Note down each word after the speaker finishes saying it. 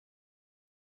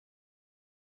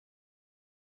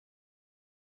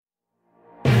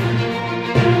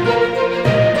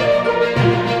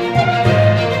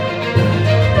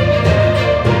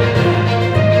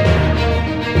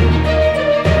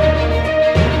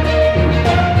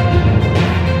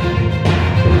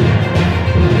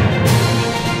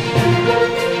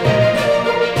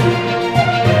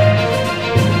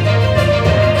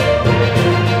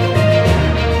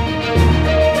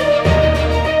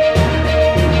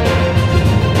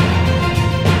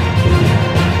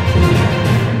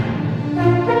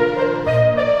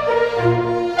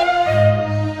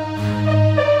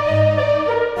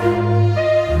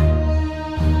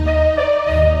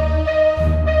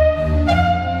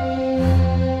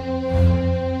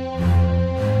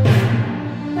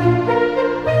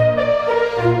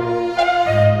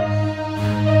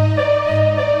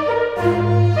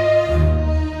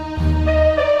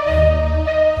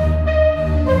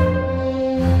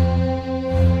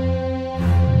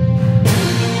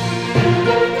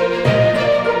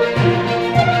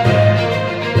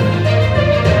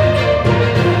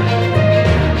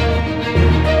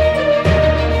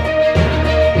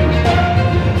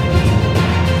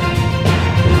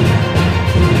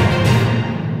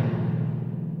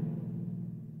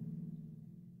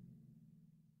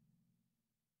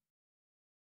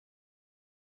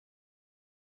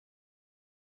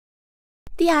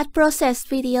The art process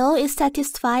video is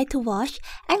satisfying to watch,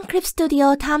 and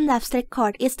clipstudio time-lapse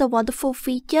record is the wonderful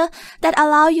feature that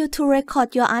allows you to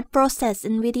record your art process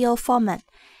in video format.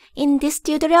 In this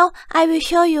tutorial, I will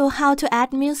show you how to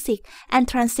add music and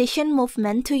transition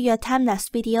movement to your time-lapse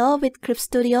video with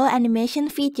clipstudio animation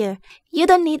feature. You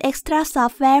don't need extra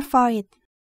software for it.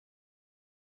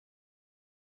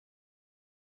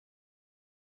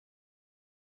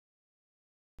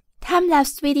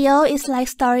 Time-lapse video is like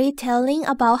storytelling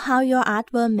about how your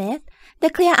art was made. The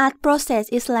clear art process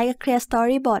is like a clear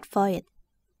storyboard for it.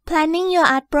 Planning your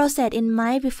art process in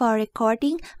mind before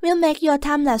recording will make your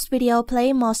time-lapse video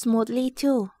play more smoothly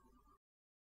too.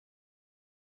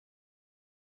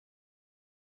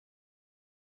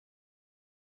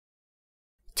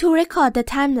 To record the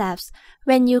time-lapse,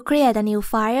 when you create a new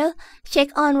file, check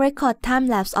on Record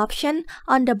Time-lapse option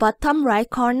on the bottom right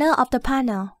corner of the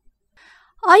panel.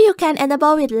 Or you can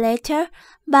enable it later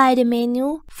by the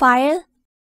menu File,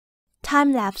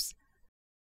 Time-lapse,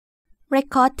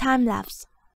 Record Time-lapse.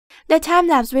 The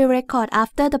time-lapse will record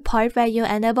after the point where you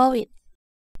enable it.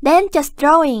 Then just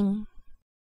drawing.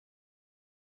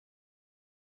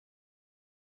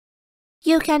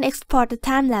 You can export the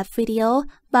time-lapse video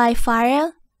by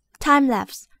File,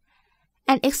 Time-lapse,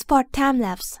 and Export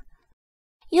Time-lapse.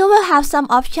 You will have some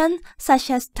options such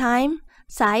as time,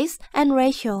 size, and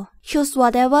ratio. Choose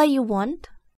whatever you want.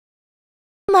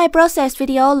 My process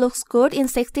video looks good in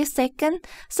 60 seconds,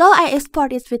 so I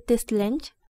export it with this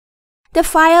length. The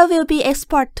file will be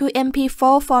exported to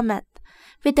MP4 format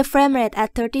with the frame rate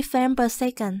at 30 frames per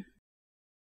second.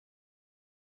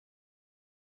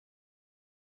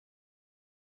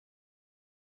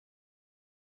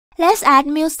 Let's add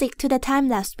music to the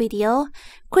time-lapse video.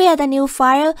 Create a new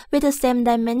file with the same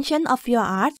dimension of your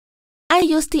art. I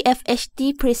use the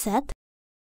FHD preset.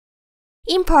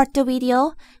 Import the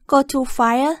video. Go to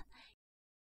File,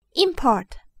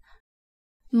 Import,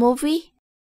 Movie.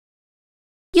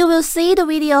 You will see the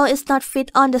video is not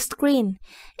fit on the screen.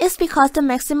 It's because the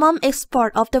maximum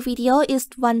export of the video is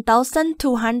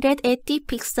 1280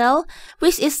 pixels,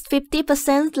 which is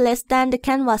 50% less than the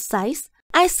canvas size.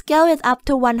 I scale it up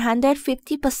to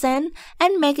 150%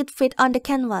 and make it fit on the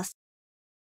canvas.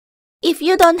 If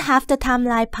you don't have the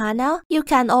timeline panel, you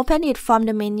can open it from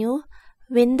the menu,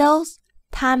 Windows,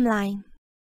 Timeline.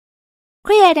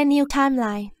 Create a new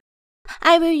timeline.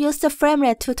 I will use the frame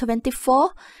rate to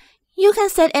 24. You can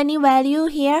set any value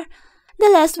here. The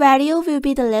less value will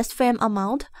be the less frame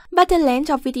amount, but the length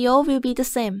of video will be the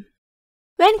same.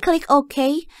 When click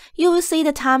OK, you will see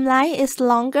the timeline is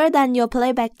longer than your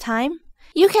playback time.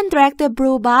 You can drag the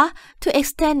blue bar to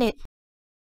extend it.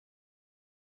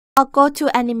 Or go to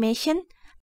Animation,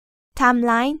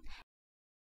 Timeline,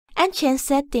 and change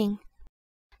setting.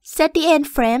 Set the end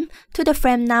frame to the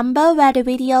frame number where the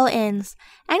video ends,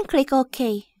 and click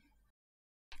OK.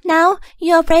 Now,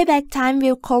 your playback time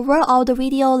will cover all the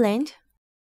video length.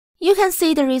 You can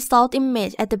see the result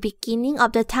image at the beginning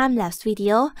of the time-lapse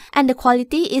video, and the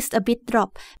quality is a bit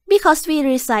dropped because we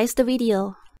resized the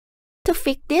video. To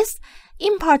fix this,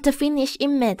 import the finished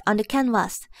image on the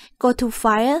canvas. Go to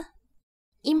File,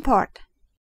 Import,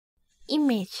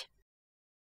 Image.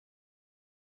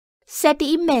 Set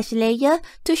the image layer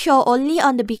to show only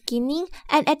on the beginning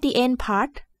and at the end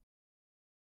part.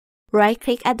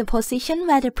 Right-click at the position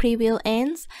where the preview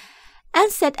ends and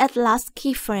set at last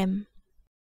keyframe.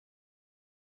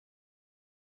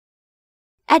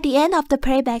 At the end of the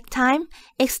playback time,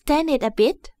 extend it a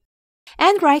bit.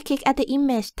 And right-click at the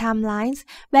image timelines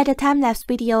where the time-lapse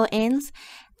video ends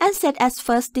and set as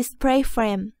first display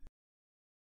frame.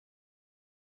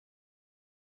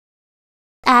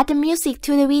 Add the music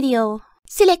to the video.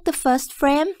 Select the first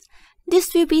frame.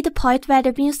 This will be the point where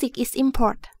the music is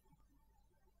imported.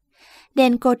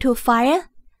 Then go to File,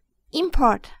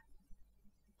 Import,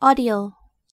 Audio.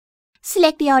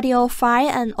 Select the audio file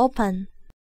and open.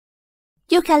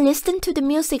 You can listen to the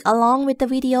music along with the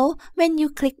video when you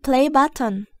click play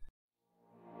button.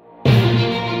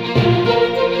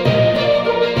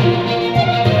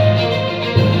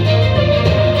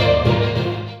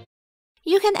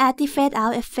 You can add the fade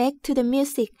out effect to the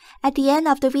music at the end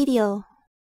of the video.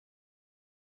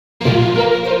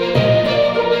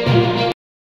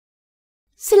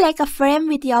 Select a frame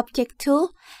with the Object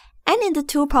tool, and in the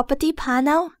Tool Property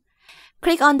panel,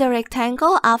 click on the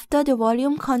rectangle after the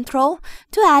volume control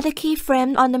to add a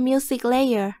keyframe on the music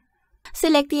layer.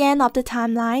 Select the end of the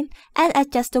timeline and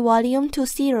adjust the volume to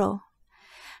 0.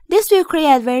 This will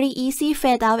create very easy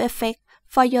fade out effect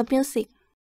for your music.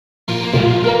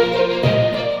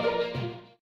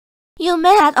 You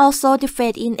may add also the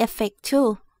fade in effect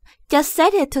too. Just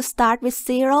set it to start with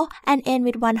 0 and end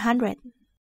with 100.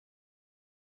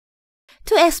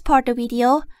 To export the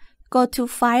video, go to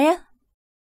File,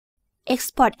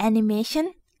 Export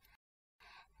Animation,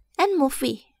 and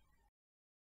Movie.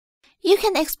 You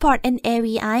can export an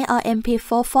AVI or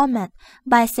MP4 format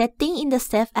by setting in the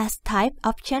Save As Type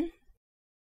option.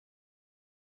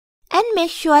 And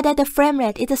make sure that the frame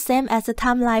rate is the same as the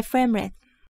timeline frame rate.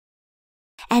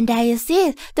 And that is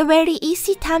it, the very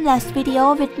easy time-lapse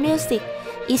video with music,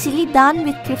 easily done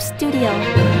with clipstudio.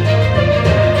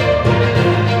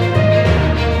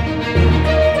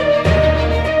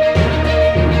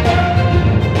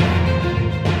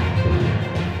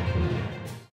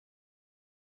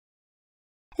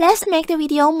 Let's make the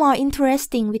video more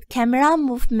interesting with camera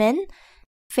movement,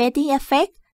 fading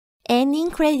effect, ending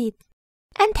credit,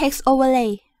 and text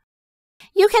overlay.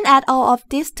 You can add all of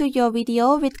this to your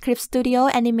video with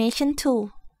clipstudio animation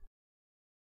tool.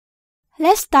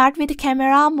 Let's start with the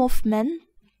camera movement.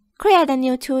 Create a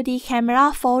new 2D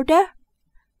camera folder.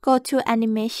 Go to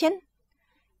Animation,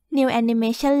 New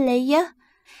Animation Layer,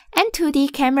 and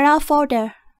 2D camera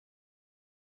folder.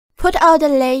 Put all the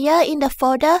layers in the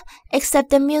folder except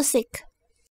the music.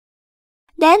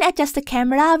 Then adjust the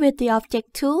camera with the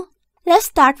object tool. Let's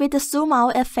start with the zoom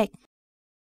out effect.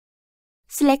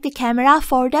 Select the camera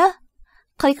folder,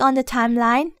 click on the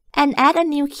timeline, and add a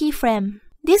new keyframe.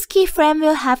 This keyframe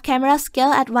will have camera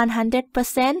scale at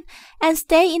 100% and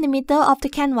stay in the middle of the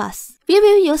canvas. We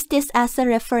will use this as a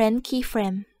reference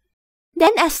keyframe.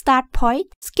 Then at start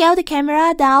point, scale the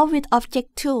camera down with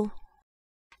object tool.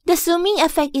 The zooming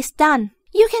effect is done.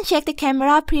 You can check the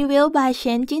camera preview by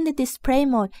changing the display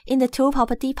mode in the Tool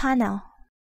Property panel.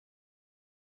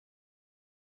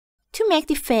 To make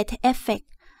the fade effect,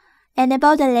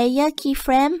 enable the layer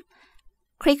keyframe,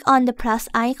 click on the plus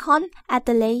icon at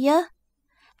the layer,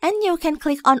 and you can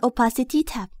click on Opacity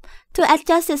tab to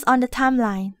adjust it on the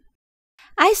timeline.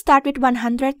 I start with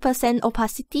 100%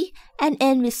 opacity and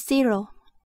end with 0.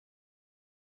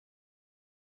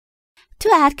 To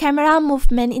add camera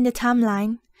movement in the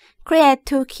timeline, create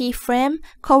 2 keyframes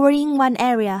covering one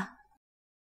area.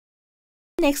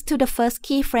 Next to the first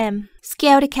keyframe,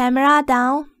 scale the camera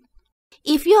down.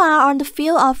 If you are on the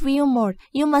field of view mode,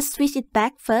 you must switch it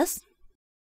back first.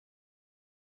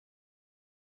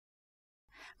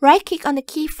 Right-click on the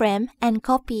keyframe and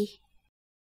copy.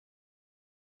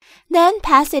 Then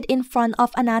paste it in front of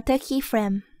another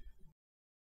keyframe.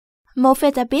 Move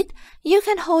it a bit, you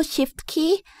can hold Shift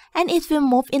key and it will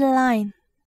move in line.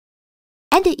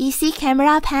 And the easy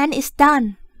camera pan is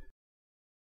done.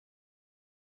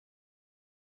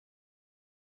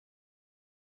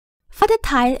 For the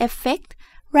tile effect,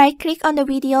 right-click on the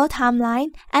video timeline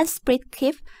and split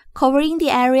clip covering the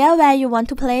area where you want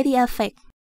to play the effect.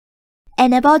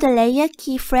 Enable the layer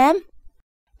keyframe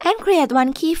and create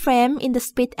 1 keyframe in the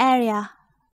split area.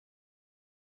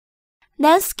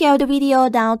 Then scale the video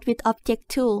down with object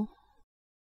tool.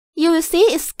 You will see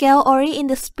it scale only in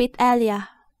the split area.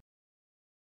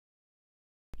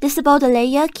 Disable the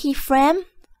layer keyframe.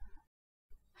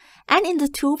 And in the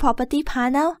Tool Property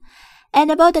panel,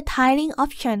 enable the tiling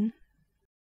option.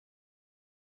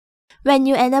 When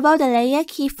you enable the layer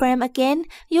keyframe again,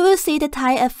 you will see the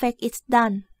tile effect is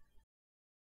done.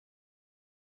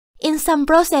 In some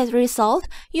process result,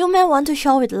 you may want to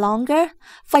show it longer.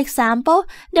 For example,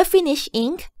 the finished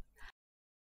ink.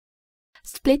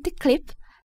 Split the clip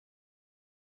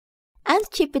and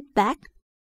chip it back.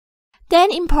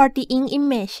 Then import the ink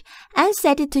image and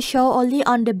set it to show only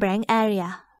on the blank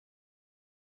area.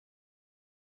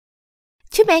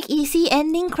 To make easy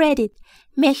ending credit,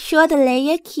 make sure the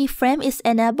layer keyframe is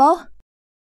enabled.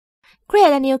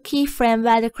 Create a new keyframe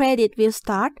where the credit will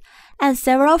start, and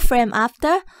several frames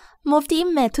after, move the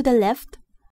image to the left.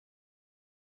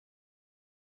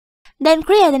 Then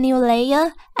create a new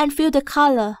layer and fill the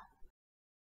color.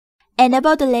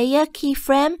 Enable the layer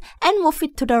keyframe and move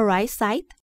it to the right side.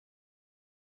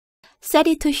 Set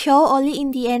it to show only in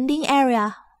the ending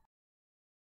area.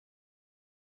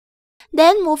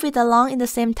 Then move it along in the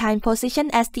same time position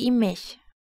as the image.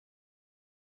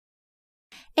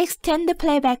 Extend the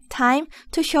playback time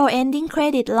to show ending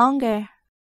credit longer.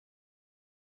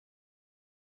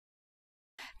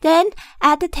 Then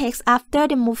add the text after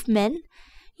the movement.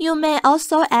 You may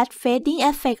also add fading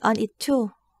effect on it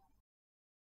too.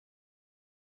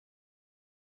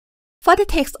 For the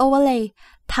text overlay,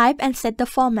 type and set the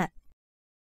format.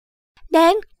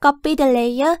 Then copy the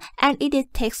layer and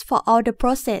edit text for all the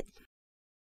process.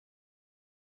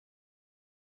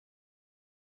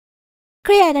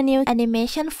 Create a new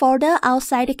animation folder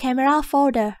outside the camera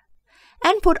folder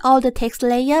and put all the text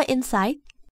layer inside.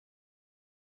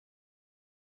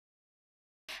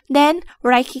 Then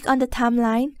right-click on the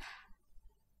timeline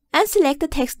and select the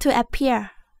text to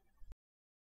appear.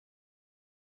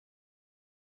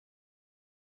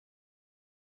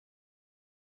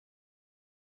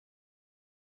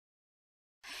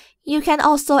 You can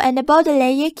also enable the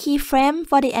layer keyframe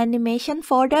for the animation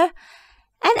folder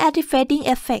and add the fading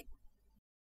effect.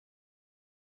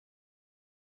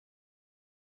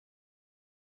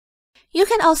 You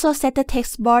can also set the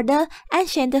text border and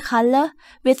change the color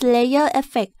with layer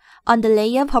effect on the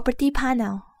layer property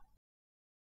panel.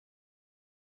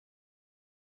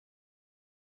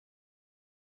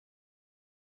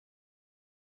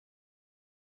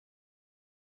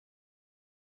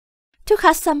 To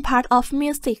cut some part of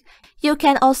music, you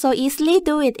can also easily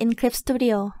do it in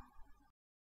clipstudio.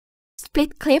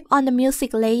 Split clip on the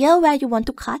music layer where you want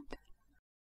to cut.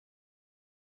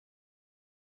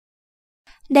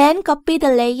 Then copy the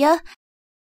layer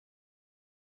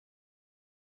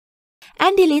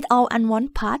and delete all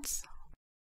unwanted parts.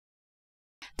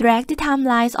 Drag the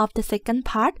timelines of the second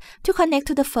part to connect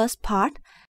to the first part.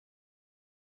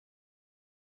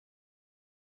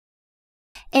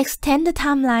 Extend the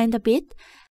timeline a bit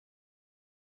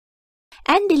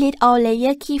and delete all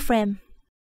layer keyframe.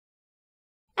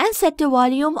 And set the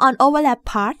volume on overlap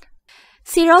part,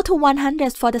 0 to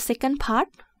 100 for the second part,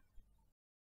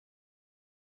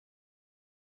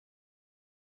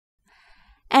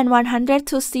 and 100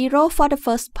 to 0 for the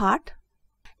first part.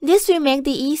 This will make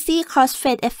the easy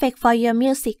crossfade effect for your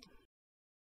music.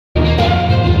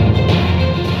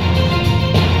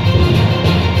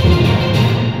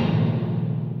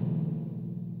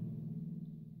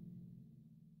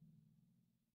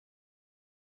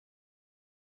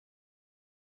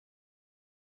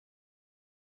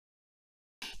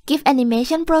 GIF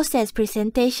animation process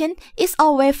presentation is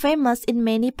always famous in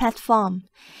many platforms.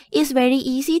 It's very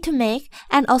easy to make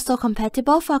and also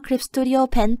compatible for clipstudio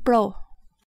Paint Pro.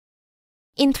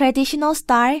 In traditional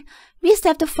style, we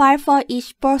save the file for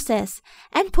each process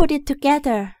and put it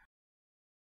together.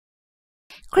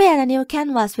 Create a new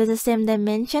canvas with the same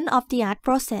dimension of the art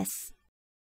process.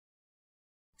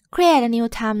 Create a new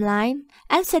timeline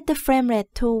and set the frame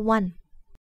rate to 1.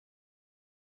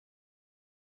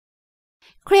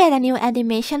 Create a new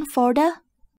animation folder.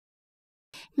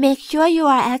 Make sure you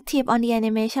are active on the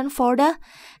animation folder,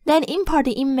 then import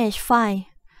the image file.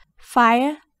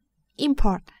 File,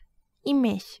 Import,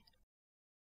 Image.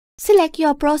 Select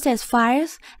your process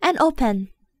files and open.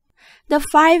 The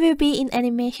file will be in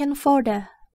animation folder.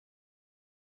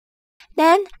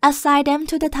 Then assign them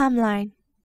to the timeline.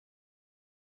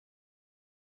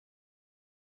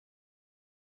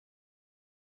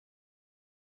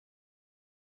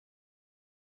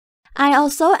 I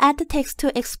also add the text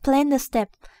to explain the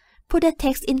step. Put the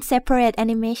text in separate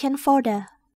animation folder.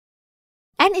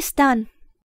 And it's done.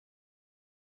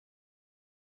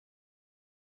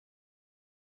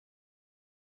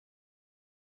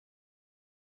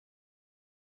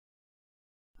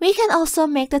 We can also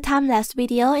make the time-lapse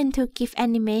video into GIF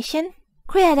animation.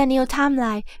 Create a new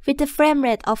timeline with the frame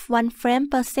rate of 1 frame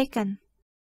per second.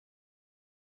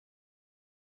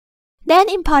 Then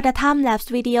import the time-lapse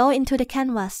video into the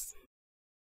canvas.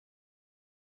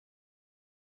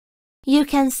 You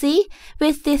can see,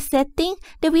 with this setting,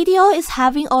 the video is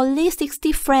having only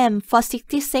 60 frames for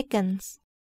 60 seconds.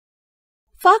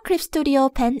 For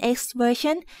clipstudio Paint X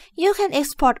version, you can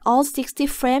export all 60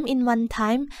 frames in one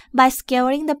time by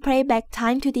scaling the playback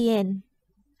time to the end.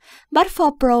 But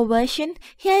for Pro version,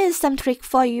 here is some trick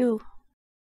for you.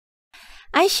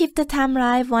 I shift the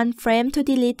timeline 1 frame to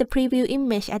delete the preview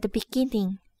image at the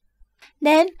beginning.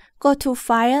 Then go to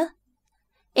File,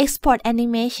 Export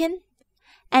Animation,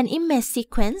 and Image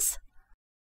Sequence.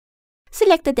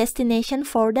 Select the destination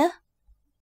folder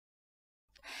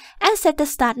and set the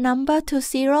start number to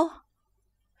 0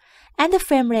 and the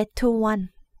frame rate to 1.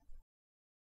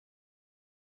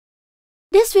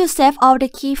 This will save all the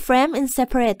keyframes in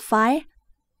separate file.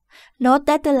 Note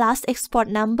that the last export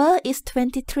number is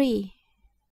 23.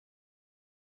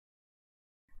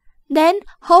 Then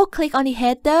hold-click on the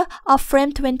header of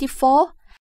frame 24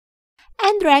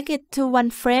 and drag it to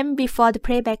 1 frame before the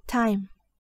playback time.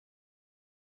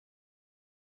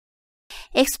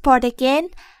 Export again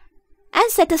and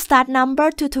set the start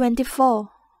number to 24.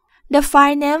 The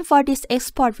file name for this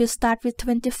export will start with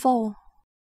 24.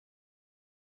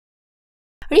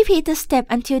 Repeat the step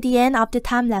until the end of the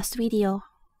time-lapse video.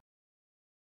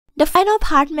 The final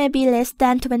part may be less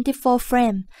than 24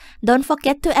 frames. Don't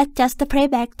forget to adjust the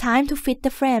playback time to fit the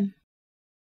frame.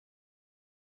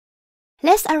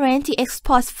 Let's arrange the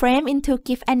export frame into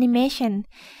GIF animation.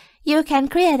 You can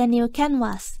create a new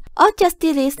canvas, or just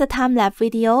delete the time-lapse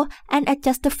video and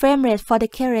adjust the frame rate for the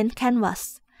current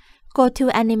canvas. Go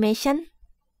to Animation,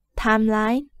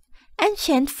 timeline, and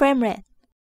change frame rate.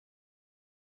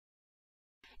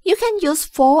 You can use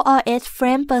 4 or 8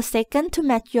 frames per second to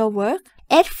match your work.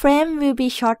 8 frames will be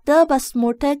shorter but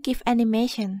smoother GIF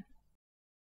animation.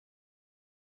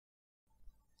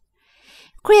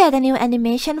 Create a new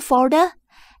animation folder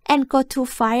and go to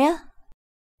File,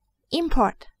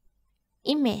 Import,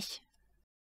 Image.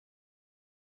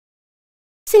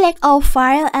 Select all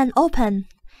files and open.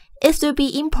 It will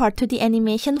be imported to the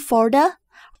animation folder,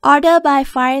 order by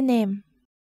file name.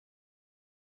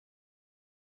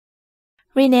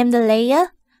 Rename the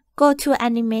layer, go to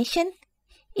Animation,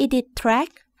 Edit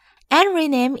Track, and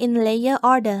rename in layer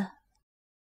order.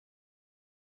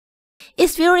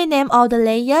 It will rename all the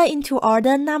layers into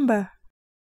order number.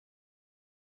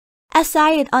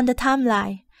 Assign it on the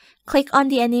timeline. Click on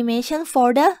the animation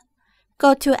folder,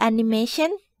 go to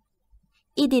Animation,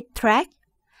 Edit Track,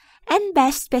 and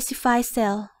batch specify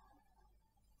cell.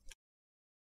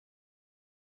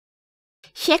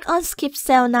 Check on skip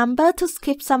cell number to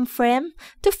skip some frame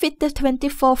to fit the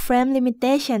 24 frame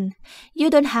limitation. You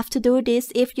don't have to do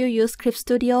this if you use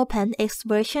clipstudio Pen X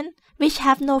version, which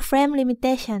have no frame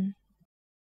limitation.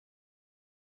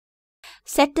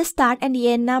 Set the start and the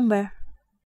end number.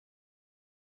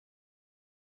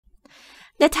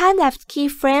 The time-lapse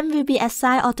keyframe will be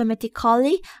assigned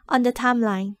automatically on the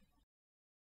timeline.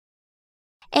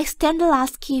 Extend the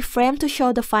last keyframe to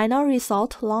show the final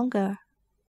result longer.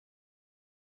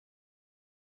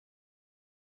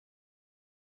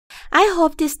 I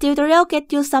hope this tutorial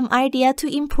gets you some idea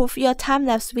to improve your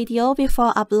time-lapse video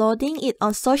before uploading it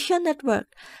on social network.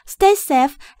 Stay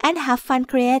safe and have fun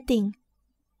creating.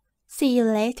 See you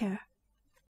later.